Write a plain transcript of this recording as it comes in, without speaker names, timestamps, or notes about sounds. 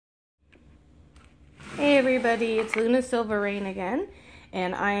everybody, it's Luna Silver Rain again,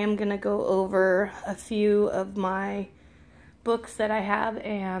 and I am going to go over a few of my books that I have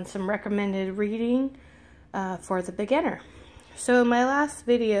and some recommended reading for the beginner. So in my last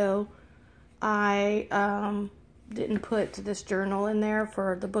video, I didn't put this journal in there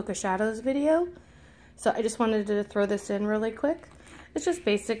for the Book of Shadows video, so I just wanted to throw this in really quick. It's just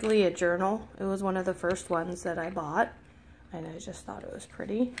basically a journal. It was one of the first ones that I bought, and I just thought it was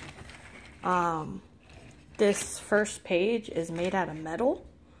pretty. This first page is made out of metal.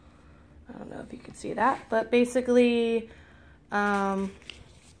 I don't know if you can see that, but basically, I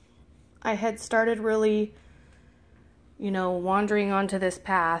had started really, wandering onto this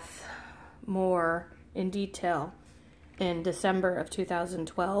path more in detail in December of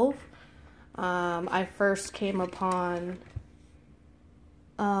 2012. I first came upon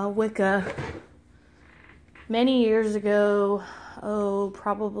Wicca many years ago,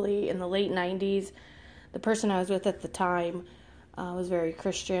 probably in the late 90s. The person I was with at the time was very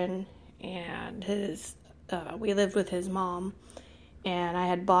Christian, and we lived with his mom, and I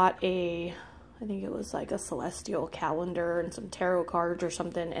had bought I think it was like a celestial calendar and some tarot cards or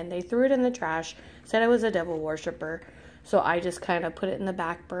something, and they threw it in the trash, said I was a devil worshiper, so I just kind of put it in the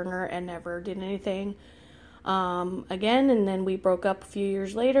back burner and never did anything again. And then we broke up a few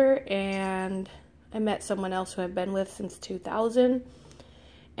years later, and I met someone else who I've been with since 2000,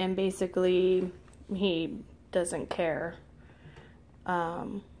 and basically he doesn't care.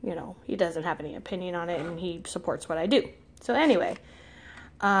 He doesn't have any opinion on it, and he supports what I do. So anyway,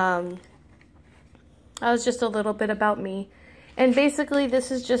 that was just a little bit about me. And basically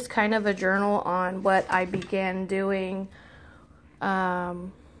this is just kind of a journal on what I began doing,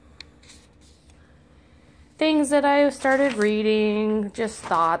 things that I started reading, just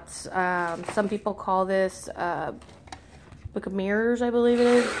thoughts. Some people call this Book of Mirrors, I believe it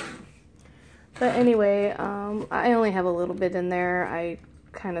is. But anyway, I only have a little bit in there. I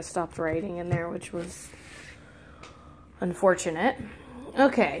kind of stopped writing in there, which was unfortunate.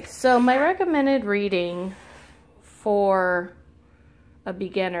 Okay, so my recommended reading for a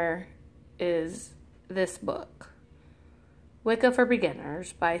beginner is this book, Wicca for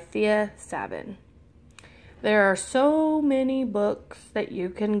Beginners by Thea Sabin. There are so many books that you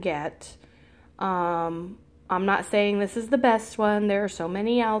can get. I'm not saying this is the best one. There are so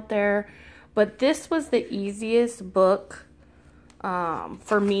many out there. But this was the easiest book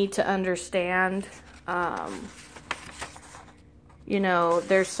for me to understand.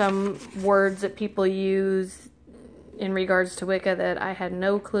 There's some words that people use in regards to Wicca that I had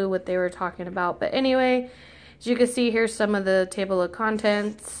no clue what they were talking about. But anyway, as you can see, here's some of the table of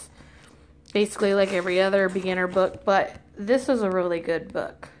contents. Basically like every other beginner book, but this is a really good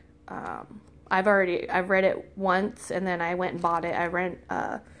book. I've read it once, and then I went and bought it.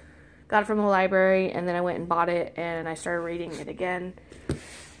 Got it from the library, and then I went and bought it, and I started reading it again,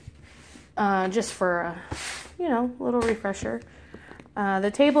 just for a, little refresher.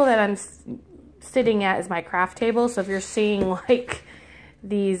 The table that I'm sitting at is my craft table, so if you're seeing, like,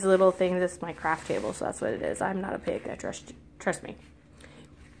 these little things, it's my craft table, so that's what it is. I'm not a pig, I trust me.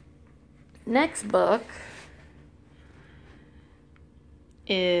 Next book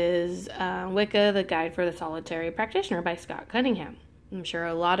is Wicca, The Guide for the Solitary Practitioner by Scott Cunningham. I'm sure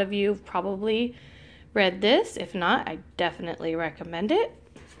a lot of you have probably read this. If not, I definitely recommend it.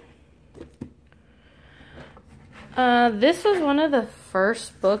 This was one of the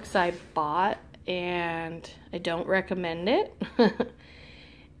first books I bought, and I don't recommend it.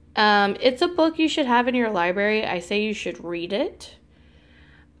 It's a book you should have in your library. I say you should read it.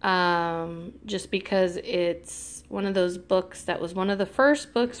 Just because it's one of those books that was one of the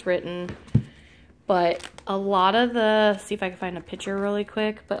first books written. But a lot of see if I can find a picture really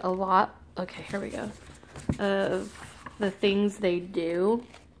quick, but okay, here we go, of the things they do,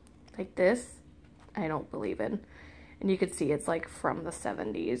 like this, I don't believe in. And you can see it's like from the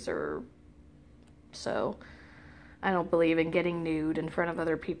 70s or so. I don't believe in getting nude in front of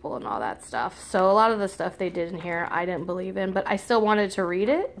other people and all that stuff. So a lot of the stuff they did in here, I didn't believe in, but I still wanted to read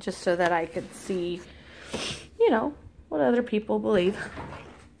it just so that I could see, what other people believe.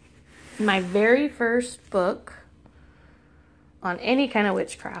 My very first book on any kind of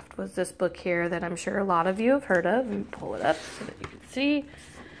witchcraft was this book here that I'm sure a lot of you have heard of. Let me pull it up so that you can see.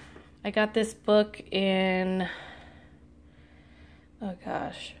 I got this book in, oh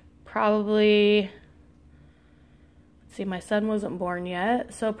gosh, probably, let's see, my son wasn't born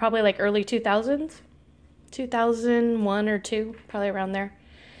yet, so probably like early 2000s, 2001 or 2, probably around there.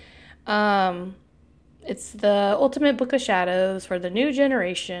 It's the Ultimate Book of Shadows for the New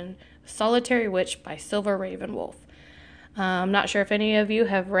Generation, Solitary Witch by Silver Raven Wolf. I'm not sure if any of you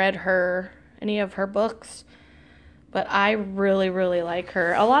have read her any of her books, but I really, really like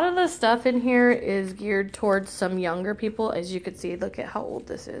her. A lot of the stuff in here is geared towards some younger people. As you can see, look at how old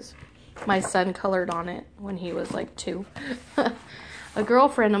this is. My son colored on it when he was like 2. A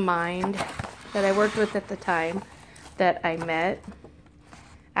girlfriend of mine that I worked with at the time that I met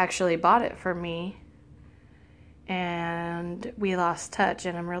actually bought it for me, and we lost touch,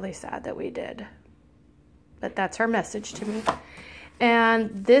 and I'm really sad that we did. But that's her message to me.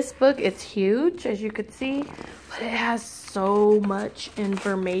 And this book, it's huge, as you could see, but it has so much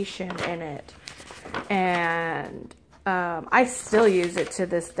information in it. And I still use it to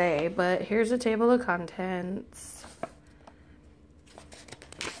this day, but here's a table of contents.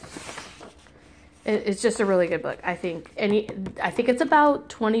 It's just a really good book. I think it's about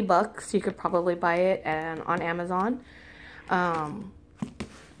 $20. You could probably buy it on Amazon.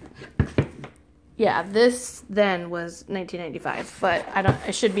 Yeah, this then was $19.95, but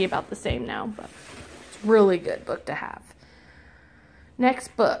it should be about the same now, but it's a really good book to have.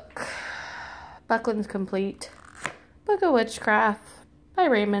 Next book, Buckland's Complete Book of Witchcraft by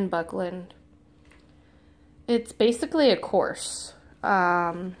Raymond Buckland. It's basically a course.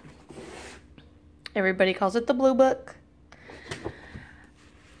 Everybody calls it the Blue Book.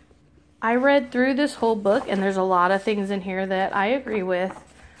 I read through this whole book, and there's a lot of things in here that I agree with.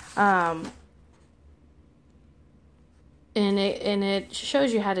 And it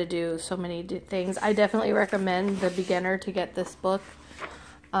shows you how to do so many things. I definitely recommend the beginner to get this book.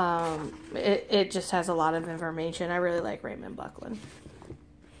 It just has a lot of information. I really like Raymond Buckland.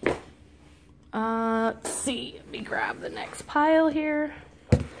 Let's see. Let me grab the next pile here.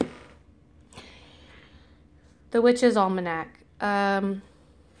 The Witch's Almanac.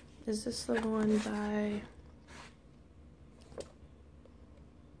 Is this the one by...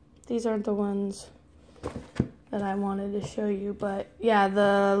 These aren't the ones that I wanted to show you, but yeah,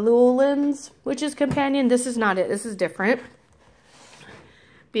 the Llewellyn's Witch's Companion. This is not it. This is different.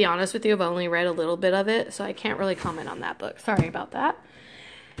 Be honest with you, I've only read a little bit of it, so I can't really comment on that book. Sorry about that.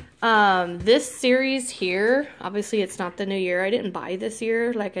 This series here, obviously it's not the new year. I didn't buy this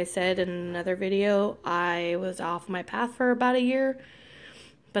year. Like I said in another video, I was off my path for about a year.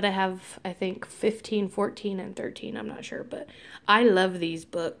 But I have, I think, 15, 14, and 13. I'm not sure. But I love these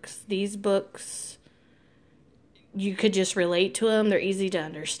books. These books, you could just relate to them. They're easy to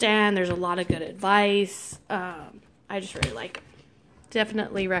understand. There's a lot of good advice. I just really like them.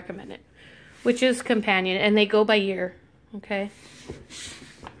 Definitely recommend it. Witch's Companion. And they go by year. Okay.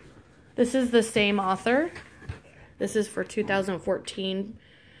 This is the same author. This is for 2014.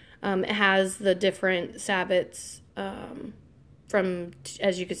 It has the different Sabbats from,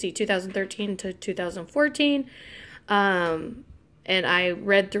 as you can see, 2013 to 2014. And I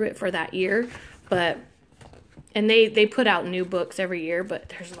read through it for that year. And they put out new books every year, but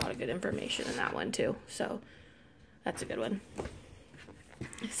there's a lot of good information in that one too. So that's a good one.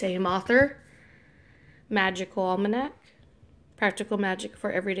 Same author. Magical Almanac. Practical Magic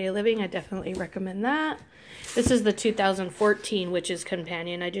for Everyday Living. I definitely recommend that. This is the 2014 Witch's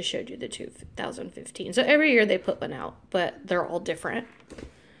Companion. I just showed you the 2015. So every year they put one out, but they're all different.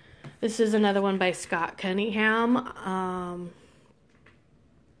 This is another one by Scott Cunningham.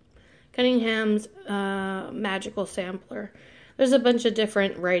 Cunningham's Magical Sampler. There's a bunch of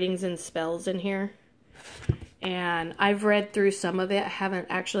different writings and spells in here. And I've read through some of it. I haven't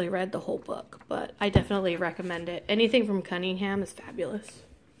actually read the whole book, but I definitely recommend it. Anything from Cunningham is fabulous.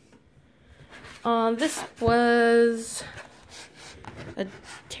 This was a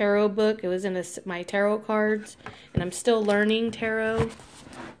tarot book. It was in my tarot cards, and I'm still learning tarot.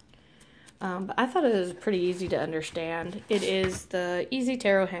 But I thought it was pretty easy to understand. It is the Easy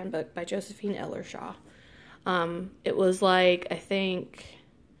Tarot Handbook by Josephine Ellershaw. It was like, I think...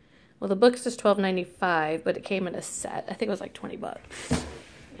 Well, the book's just $12.95, but it came in a set. I think it was like $20.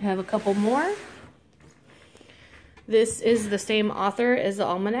 I have a couple more. This is the same author as the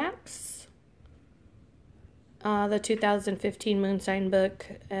Almanacs. The 2015 Moonsign book,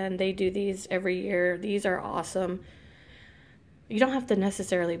 and they do these every year. These are awesome. You don't have to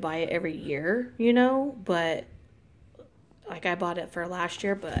necessarily buy it every year, you know, but like I bought it for last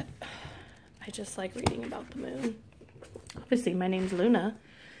year, but I just like reading about the moon. Obviously, my name's Luna.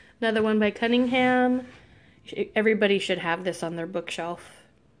 Another one by Cunningham. Everybody should have this on their bookshelf.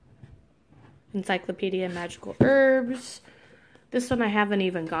 Encyclopedia of Magical Herbs. This one I haven't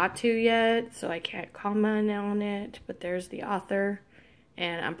even got to yet, so I can't comment on it. But there's the author.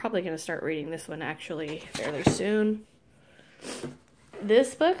 And I'm probably going to start reading this one actually fairly soon.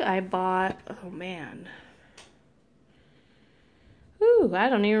 This book I bought, oh man. Ooh, I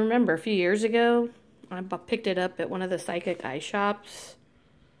don't even remember. A few years ago. I picked it up at one of the psychic eye shops.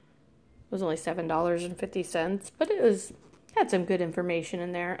 was only $7.50, but had some good information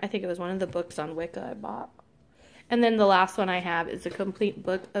in there. I think it was one of the books on Wicca I bought. And then the last one I have is a complete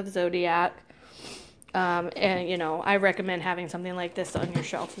book of Zodiac. And, you know, I recommend having something like this on your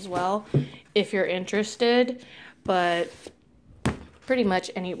shelf as well if you're interested. But pretty much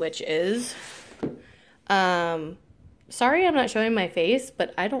any witch is. Sorry I'm not showing my face,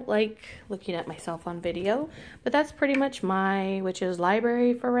 but I don't like looking at myself on video. But that's pretty much my witch's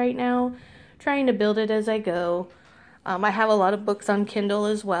library for right now. Trying to build it as I go. I have a lot of books on Kindle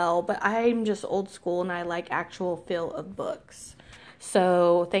as well, but I'm just old school and I like actual feel of books.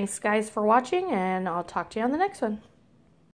 So thanks guys for watching, and I'll talk to you on the next one.